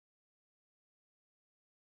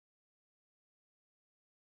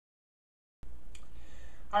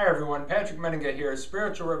Hi everyone, Patrick Meninga here,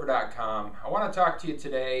 spiritualriver.com. I want to talk to you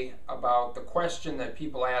today about the question that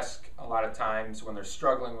people ask a lot of times when they're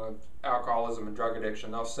struggling with alcoholism and drug addiction.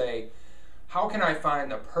 They'll say, how can I find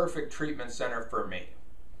the perfect treatment center for me?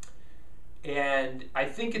 And I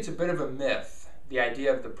think it's a bit of a myth, the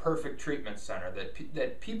idea of the perfect treatment center,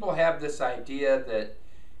 that people have this idea that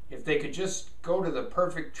if they could just go to the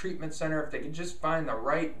perfect treatment center, if they could just find the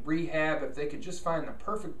right rehab, if they could just find the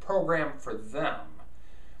perfect program for them,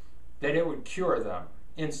 that it would cure them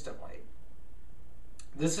instantly.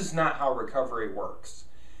 This is not how recovery works.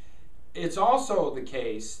 It's also the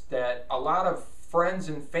case that a lot of friends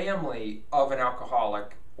and family of an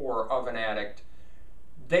alcoholic or of an addict,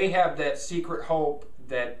 they have that secret hope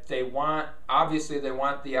that they want, obviously they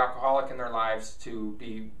want the alcoholic in their lives to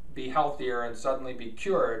be healthier and suddenly be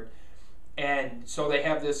cured. And so they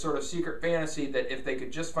have this sort of secret fantasy that if they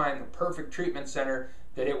could just find the perfect treatment center,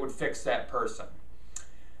 that it would fix that person.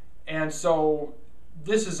 And so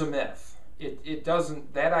this is a myth. It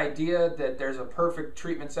doesn't, that idea that there's a perfect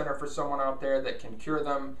treatment center for someone out there that can cure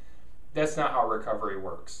them, that's not how recovery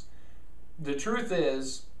works. The truth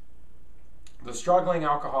is, the struggling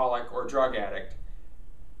alcoholic or drug addict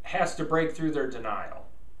has to break through their denial.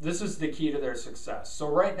 This is the key to their success. So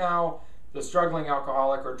right now, the struggling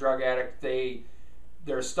alcoholic or drug addict,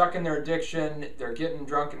 they're stuck in their addiction, they're getting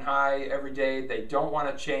drunk and high every day, they don't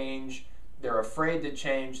want to change. They're afraid to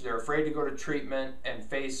change. They're afraid to go to treatment and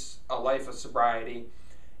face a life of sobriety.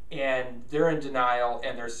 And they're in denial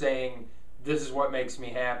and they're saying, this is what makes me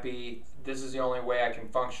happy. This is the only way I can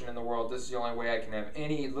function in the world. This is the only way I can have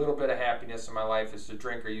any little bit of happiness in my life is to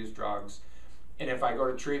drink or use drugs. And if I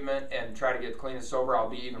go to treatment and try to get clean and sober, I'll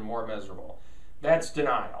be even more miserable. That's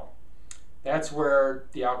denial. That's where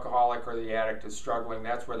the alcoholic or the addict is struggling.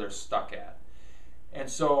 That's where they're stuck at. And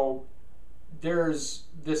so there's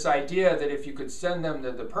this idea that if you could send them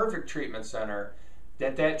to the perfect treatment center,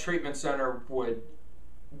 that treatment center would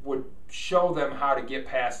show them how to get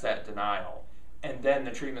past that denial, and then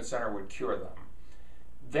the treatment center would cure them.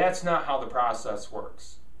 That's not how the process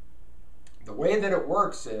works. The way that it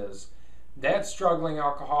works is that struggling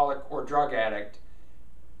alcoholic or drug addict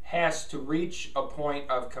has to reach a point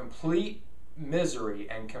of complete misery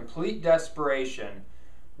and complete desperation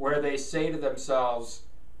where they say to themselves,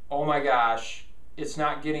 oh my gosh, it's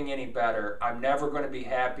not getting any better. I'm never going to be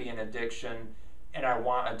happy in addiction, and I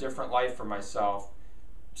want a different life for myself.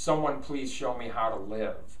 Someone please show me how to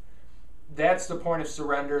live. That's the point of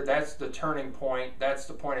surrender. That's the turning point. That's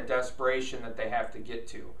the point of desperation that they have to get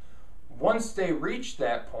to. Once they reach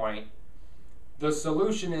that point, the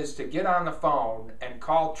solution is to get on the phone and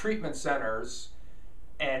call treatment centers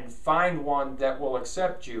and find one that will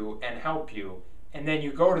accept you and help you. And then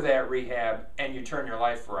you go to that rehab and you turn your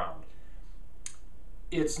life around.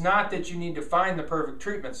 It's not that you need to find the perfect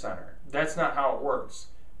treatment center. That's not how it works.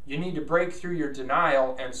 You need to break through your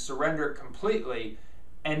denial and surrender completely,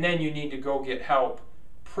 and then you need to go get help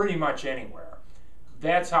pretty much anywhere.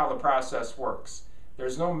 That's how the process works.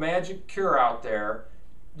 There's no magic cure out there.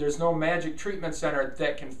 There's no magic treatment center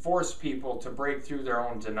that can force people to break through their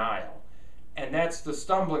own denial. And that's the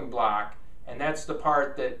stumbling block. And that's the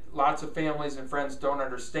part that lots of families and friends don't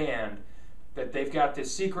understand, that they've got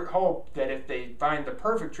this secret hope that if they find the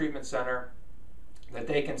perfect treatment center, that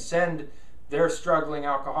they can send their struggling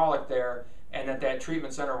alcoholic there, and that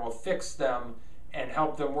treatment center will fix them and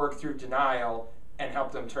help them work through denial and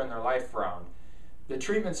help them turn their life around. The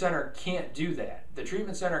treatment center can't do that. The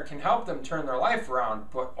treatment center can help them turn their life around,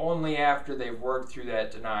 but only after they've worked through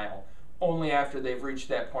that denial, only after they've reached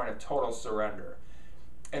that point of total surrender.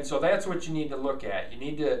 And so that's what you need to look at. You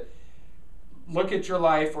need to look at your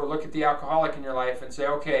life or look at the alcoholic in your life and say,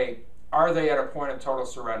 okay, are they at a point of total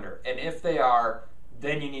surrender? And if they are,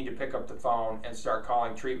 then you need to pick up the phone and start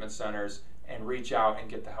calling treatment centers and reach out and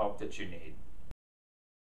get the help that you need.